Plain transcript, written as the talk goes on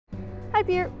Hi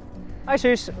Pier. Hi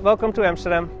Suus, welcome to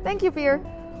Amsterdam. Thank you Pier.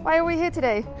 Why are we here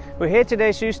today? We're here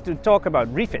today, Suus, to talk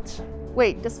about refits.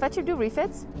 Wait, does Feadship do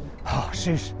refits? Oh,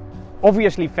 Suus,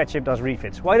 obviously Feadship does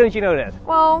refits. Why don't you know that?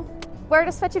 Well, where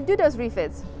does Feadship do those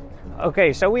refits?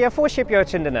 Okay, so we have 4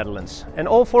 shipyards in the Netherlands, and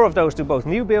all 4 of those do both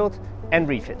new build and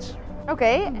refits.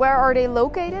 Okay, where are they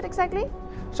located exactly?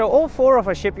 So all 4 of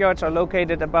our shipyards are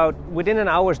located about within an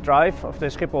hour's drive of the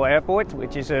Schiphol airport,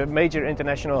 which is a major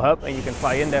international hub, and you can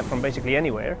fly in there from basically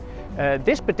anywhere.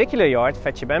 This particular yard,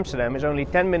 Feadship Amsterdam, is only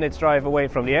 10 minutes drive away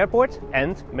from the airport,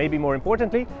 and, maybe more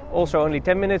importantly, also only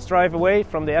 10 minutes drive away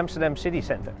from the Amsterdam city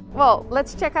centre. Well,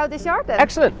 let's check out this yard then.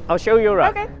 Excellent, I'll show you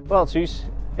around. Okay. Well, Suus,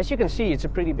 as you can see, it's a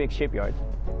pretty big shipyard.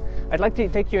 I'd like to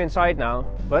take you inside now,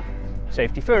 but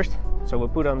safety first, so we'll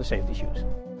put on the safety shoes.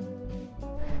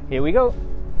 Here we go.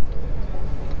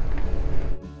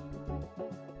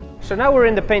 So now we're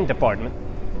in the paint department.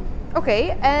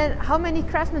 Okay, and how many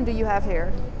craftsmen do you have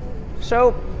here?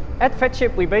 So at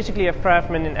Feadship we basically have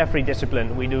craftsmen in every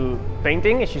discipline. We do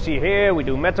painting, as you see here, we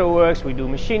do metalworks, we do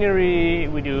machinery,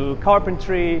 we do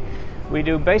carpentry, we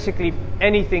do basically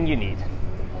anything you need.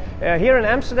 Here in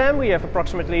Amsterdam we have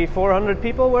approximately 400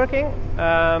 people working,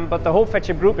 but the whole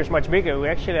Feadship group is much bigger. We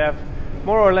actually have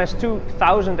more or less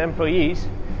 2,000 employees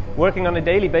working on a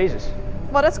daily basis.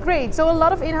 Well, that's great. So a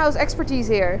lot of in-house expertise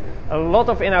here. A lot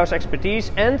of in-house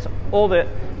expertise and all the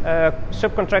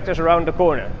subcontractors around the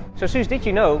corner. So Suus, did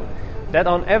you know that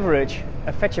on average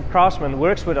a Feadship craftsman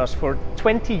works with us for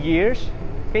 20 years?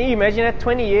 Can you imagine that?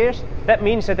 20 years? That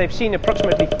means that they've seen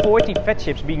approximately 40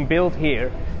 Feadships being built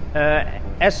here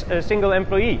as a single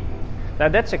employee. Now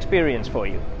that's experience for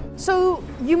you. So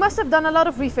you must have done a lot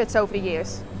of refits over the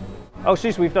years. Oh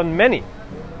Suus, we've done many.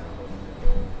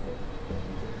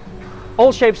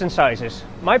 All shapes and sizes.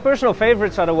 My personal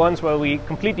favorites are the ones where we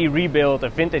completely rebuild a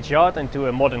vintage yacht into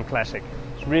a modern classic.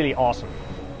 It's really awesome.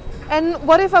 And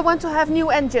what if I want to have new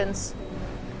engines?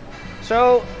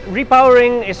 So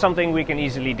repowering is something we can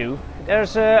easily do.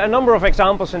 There's a number of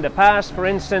examples in the past. For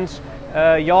instance,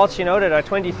 yachts, that are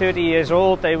 20, 30 years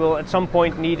old, they will at some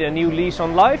point need a new lease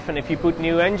on life, and if you put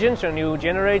new engines or new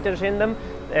generators in them,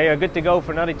 they are good to go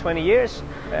for another 20 years.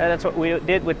 That's what we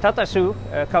did with Tatasu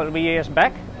a couple of years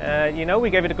back. We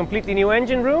gave it a completely new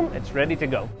engine room, it's ready to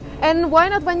go. And why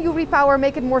not, when you repower,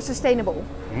 make it more sustainable?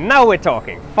 Now we're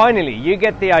talking. Finally, you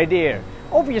get the idea.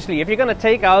 Obviously, if you're going to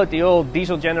take out the old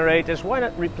diesel generators, why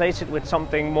not replace it with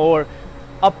something more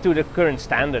up to the current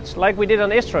standards, like we did on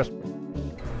Istros.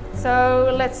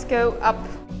 So let's go up.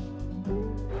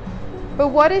 But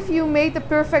what if you made the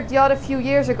perfect yacht a few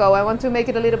years ago? I want to make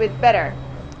it a little bit better.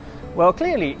 Well,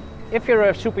 clearly, if you're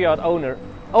a superyacht owner,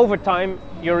 over time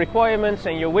your requirements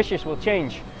and your wishes will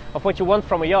change of what you want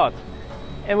from a yacht.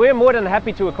 And we're more than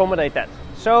happy to accommodate that.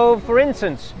 So, for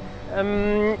instance,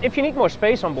 if you need more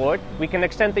space on board, we can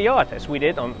extend the yacht, as we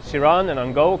did on Siran and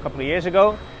on Go a couple of years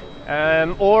ago.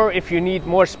 Or if you need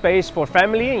more space for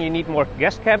family and you need more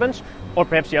guest cabins, or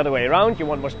perhaps the other way around, you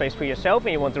want more space for yourself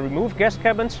and you want to remove guest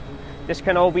cabins, this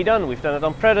can all be done. We've done it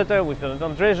on Predator, we've done it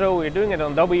on Drizzo, we're doing it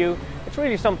on W. It's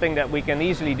really something that we can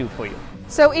easily do for you.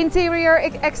 So interior,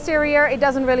 exterior, it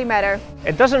doesn't really matter?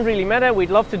 It doesn't really matter. We'd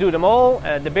love to do them all.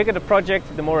 The bigger the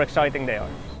project, the more exciting they are.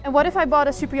 And what if I bought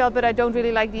a superyacht but I don't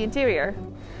really like the interior?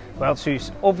 Well,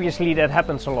 Suus, obviously that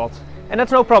happens a lot. And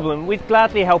that's no problem. We'd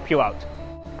gladly help you out.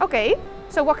 Okay,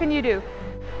 so what can you do?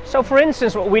 So for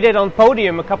instance, what we did on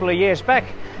Podium a couple of years back,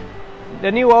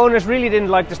 the new owners really didn't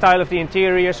like the style of the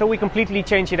interior, so we completely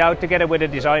changed it out together with a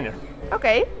designer.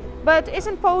 Okay, but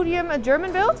isn't Podium a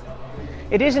German build?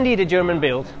 It is indeed a German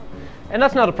build, and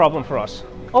that's not a problem for us.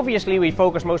 Obviously, we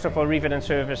focus most of our refit and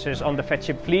services on the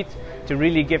Feadship fleet to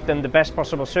really give them the best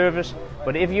possible service.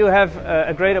 But if you have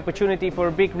a great opportunity for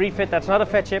a big refit that's not a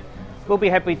Feadship, we'll be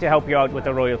happy to help you out with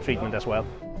the royal treatment as well.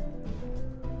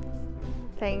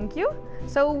 Thank you.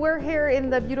 So we're here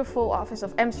in the beautiful office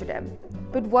of Amsterdam.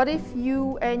 But what if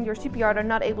you and your superyacht are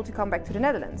not able to come back to the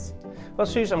Netherlands? Well,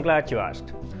 Suus, I'm glad you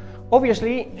asked.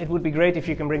 Obviously, it would be great if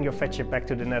you can bring your Feadship back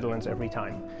to the Netherlands every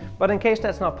time. But in case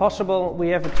that's not possible, we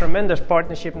have a tremendous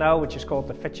partnership now, which is called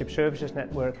the Feadship Services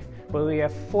Network, where we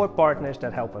have 4 partners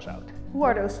that help us out. Who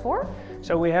are those 4?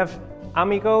 So we have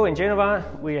Amigo in Genoa,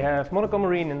 we have Monaco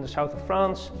Marine in the south of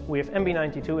France, we have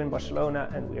MB92 in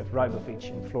Barcelona, and we have Rybovich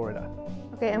in Florida.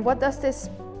 Okay, and what does this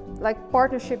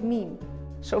partnership mean?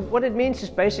 So what it means is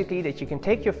basically that you can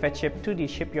take your Feadship to these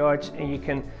shipyards and you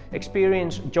can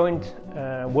experience joint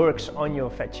works on your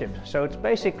Feadship. So it's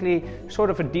basically sort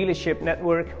of a dealership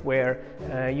network where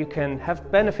you can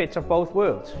have benefits of both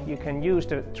worlds. You can use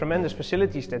the tremendous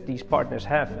facilities that these partners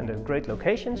have and the great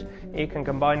locations, and you can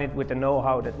combine it with the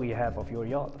know-how that we have of your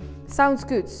yacht. Sounds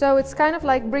good. So it's kind of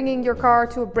like bringing your car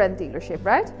to a brand dealership,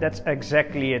 right? That's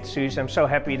exactly it, Suze. I'm so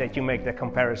happy that you make that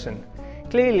comparison.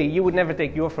 Clearly, you would never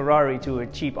take your Ferrari to a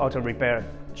cheap auto repair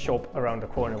shop around the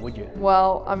corner, would you?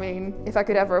 Well, I mean, if I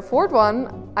could ever afford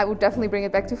one, I would definitely bring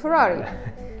it back to Ferrari.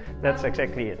 That's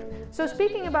exactly it. So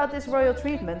speaking about this royal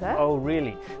treatment, eh? Oh,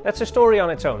 really? That's a story on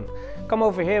its own. Come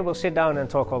over here, we'll sit down and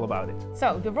talk all about it.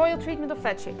 So, the royal treatment of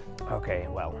Feadship. Okay,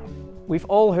 well, we've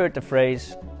all heard the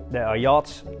phrase, there are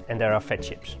yachts and there are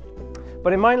Feadships.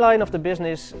 But in my line of the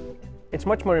business, it's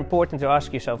much more important to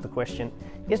ask yourself the question,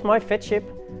 is my Feadship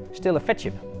still a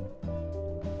Feadship?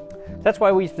 That's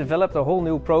why we've developed a whole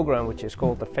new program which is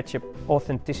called the Feadship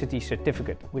Authenticity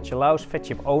Certificate, which allows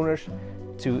Feadship owners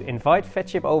to invite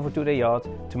Feadship over to their yacht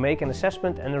to make an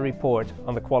assessment and a report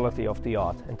on the quality of the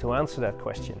yacht and to answer that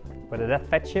question, whether that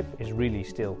Feadship is really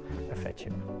still a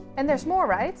Feadship. And there's more,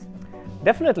 right?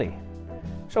 Definitely.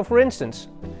 So for instance,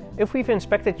 if we've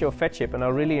inspected your Feadship and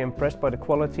are really impressed by the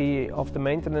quality of the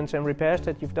maintenance and repairs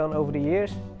that you've done over the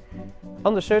years,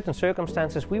 under certain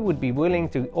circumstances we would be willing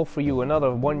to offer you another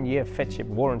 1-year Feadship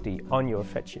warranty on your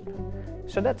Feadship.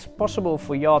 So that's possible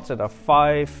for yachts that are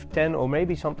 5, 10 or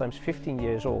maybe sometimes 15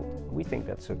 years old. We think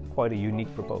that's quite a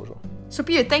unique proposal. So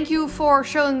Pier, thank you for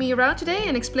showing me around today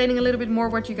and explaining a little bit more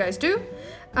what you guys do.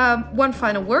 One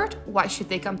final word, why should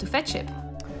they come to Feadship?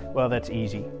 Well, that's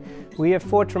easy. We have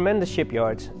 4 tremendous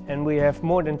shipyards and we have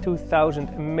more than 2,000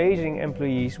 amazing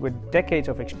employees with decades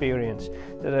of experience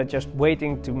that are just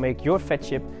waiting to make your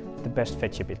Feadship the best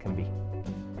Feadship it can be.